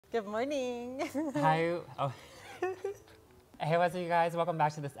Good morning. Hi. Oh. Hey, what's up, you guys? Welcome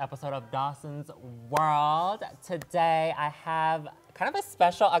back to this episode of Dawson's World. Today, I have kind of a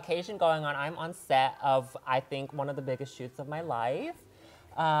special occasion going on. I'm on set of, I think, one of the biggest shoots of my life.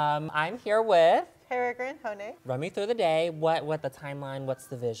 I'm here with... Peregrine Hone. Run me through the day. What the timeline? What's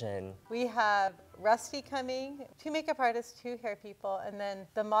the vision? We have Rusty coming, 2 makeup artists, 2 hair people, and then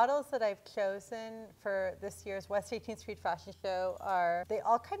the models that I've chosen for this year's West 18th Street Fashion Show they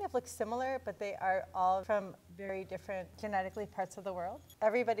all kind of look similar, but they are all from very different genetically parts of the world.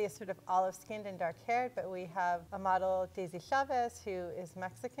 Everybody is sort of olive-skinned and dark-haired, but we have a model, Daisy Chavez, who is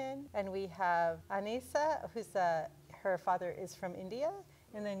Mexican, and we have Anissa, her father is from India,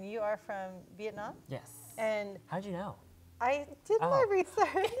 and then you are from Vietnam? Yes. And how'd you know? I did my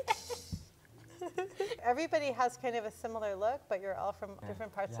research. Everybody has kind of a similar look, but you're all from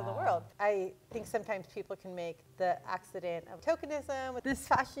different parts of the world. I think sometimes people can make the accident of tokenism. This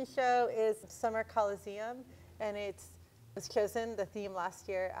fashion show is Summer Coliseum, and it was chosen the theme last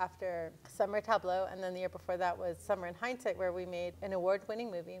year after Summer Tableau, and then the year before that was Summer in Hindsight, where we made an award-winning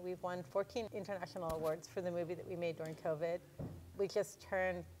movie. We've won 14 international awards for the movie that we made during COVID. We just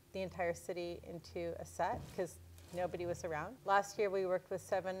turned the entire city into a set because nobody was around. Last year, we worked with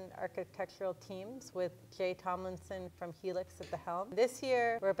 7 architectural teams with Jay Tomlinson from Helix at the helm. This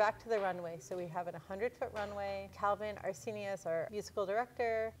year, we're back to the runway. So we have a 100-foot runway. Calvin Arsenia is our musical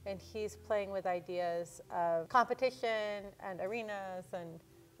director, and he's playing with ideas of competition and arenas, and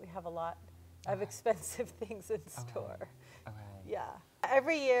we have a lot of expensive things in store. Okay. Yeah.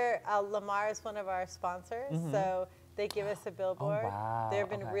 Every year, Lamar is one of our sponsors, so they give us a billboard. Oh, wow. They've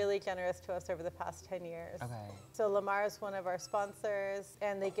been really generous to us over the past 10 years. Okay. So Lamar is one of our sponsors,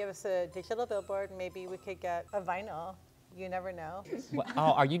 and they give us a digital billboard. Maybe we could get a vinyl. You never know.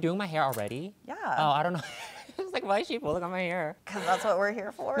 Oh, are you doing my hair already? Yeah. Oh, I don't know. I was like, why is she pulling on my hair? Because that's what we're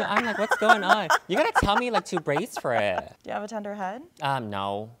here for. No, I'm like, what's going on? You gotta tell me like to brace for it. Do you have a tender head?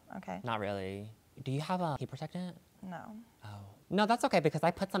 No. Okay. Not really. Do you have a heat protectant? No. Oh. No, that's okay because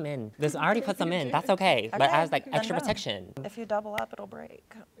I put some in. I already put some in. That's okay. But I was like, then extra don't. protection. If you double up, it'll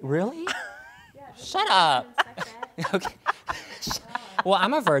break. Really? Shut up. Okay. Well,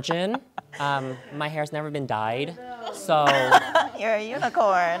 I'm a virgin. My hair's never been dyed. So. You're a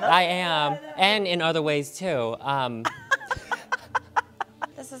unicorn. I am. And in other ways too.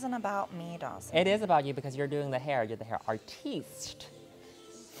 This isn't about me, Dawson. It is about you because you're doing the hair. You're the hair artiste.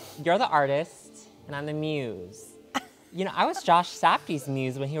 You're the artist, and I'm the muse. You know, I was Josh Safdie's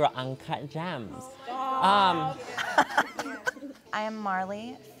muse when he wrote Uncut Gems. I am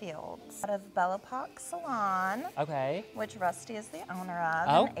Marley Fields out of Bella Pock Salon, Okay. which Rusty is the owner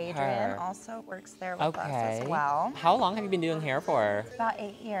of, and Adrian also works there with us as well. How long have you been doing hair for? About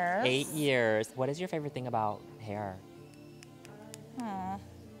 8 years. 8 years. What is your favorite thing about hair? I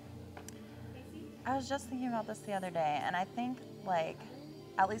was just thinking about this the other day, and I think, like,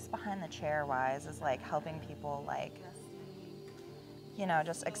 at least behind the chair wise, is like helping people, like, you know,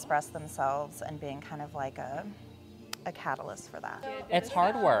 just express themselves and being kind of like a catalyst for that. It's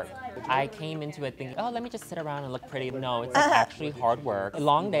hard work. I came into it thinking, oh, let me just sit around and look pretty. No, it's like actually hard work.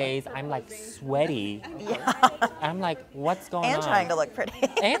 Long days, I'm like sweaty. Yeah. I'm like, what's going on? And trying to look pretty.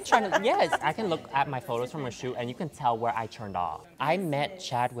 And trying to, yes, I can look at my photos from a shoot and you can tell where I turned off. I met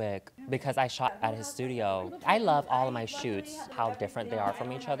Chadwick because I shot at his studio. I love all of my shoots, how different they are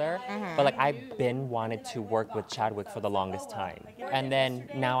from each other. But like I've been wanted to work with Chadwick for the longest time. And then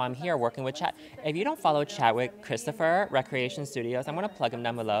now I'm here working with Chad. If you don't follow Chadwick Christopher, Recreation Studios, I'm gonna plug him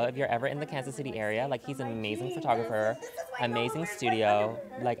down below. If you're ever in the Kansas City area, like he's an amazing photographer, amazing studio.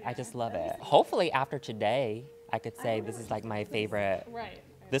 Like I just love it. Hopefully after today, I could say this is like my favorite.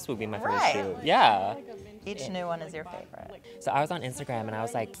 This would be my favorite shoot. Yeah. Each new one is your favorite. So I was on Instagram and I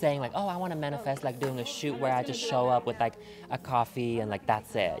was like saying like, oh, I want to manifest like doing a shoot where I just show up with like a coffee and like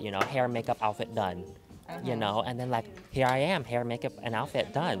that's it, you know, hair, makeup, outfit done, you know, and then like here I am, hair, makeup, and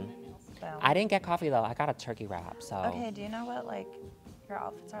outfit done. I didn't get coffee though. I got a turkey wrap. So. Okay. Do you know what like your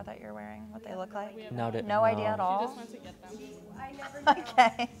outfits are that you're wearing? What they look like? No idea at all. She just wants to get them.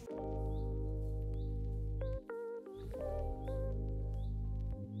 Okay.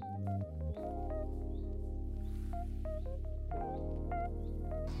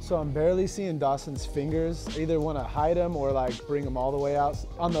 So I'm barely seeing Dawson's fingers. I either want to hide them or like bring them all the way out.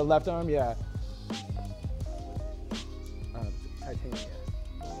 On the left arm, yeah. Titanium.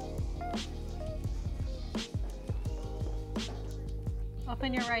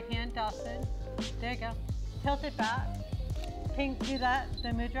 Open your right hand, Dawson. There you go. Tilt it back. Pink, do that, the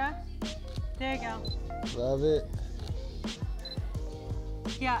mudra. There you go. Love it.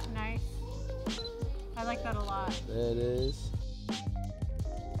 Yeah, nice. I like that a lot. There it is.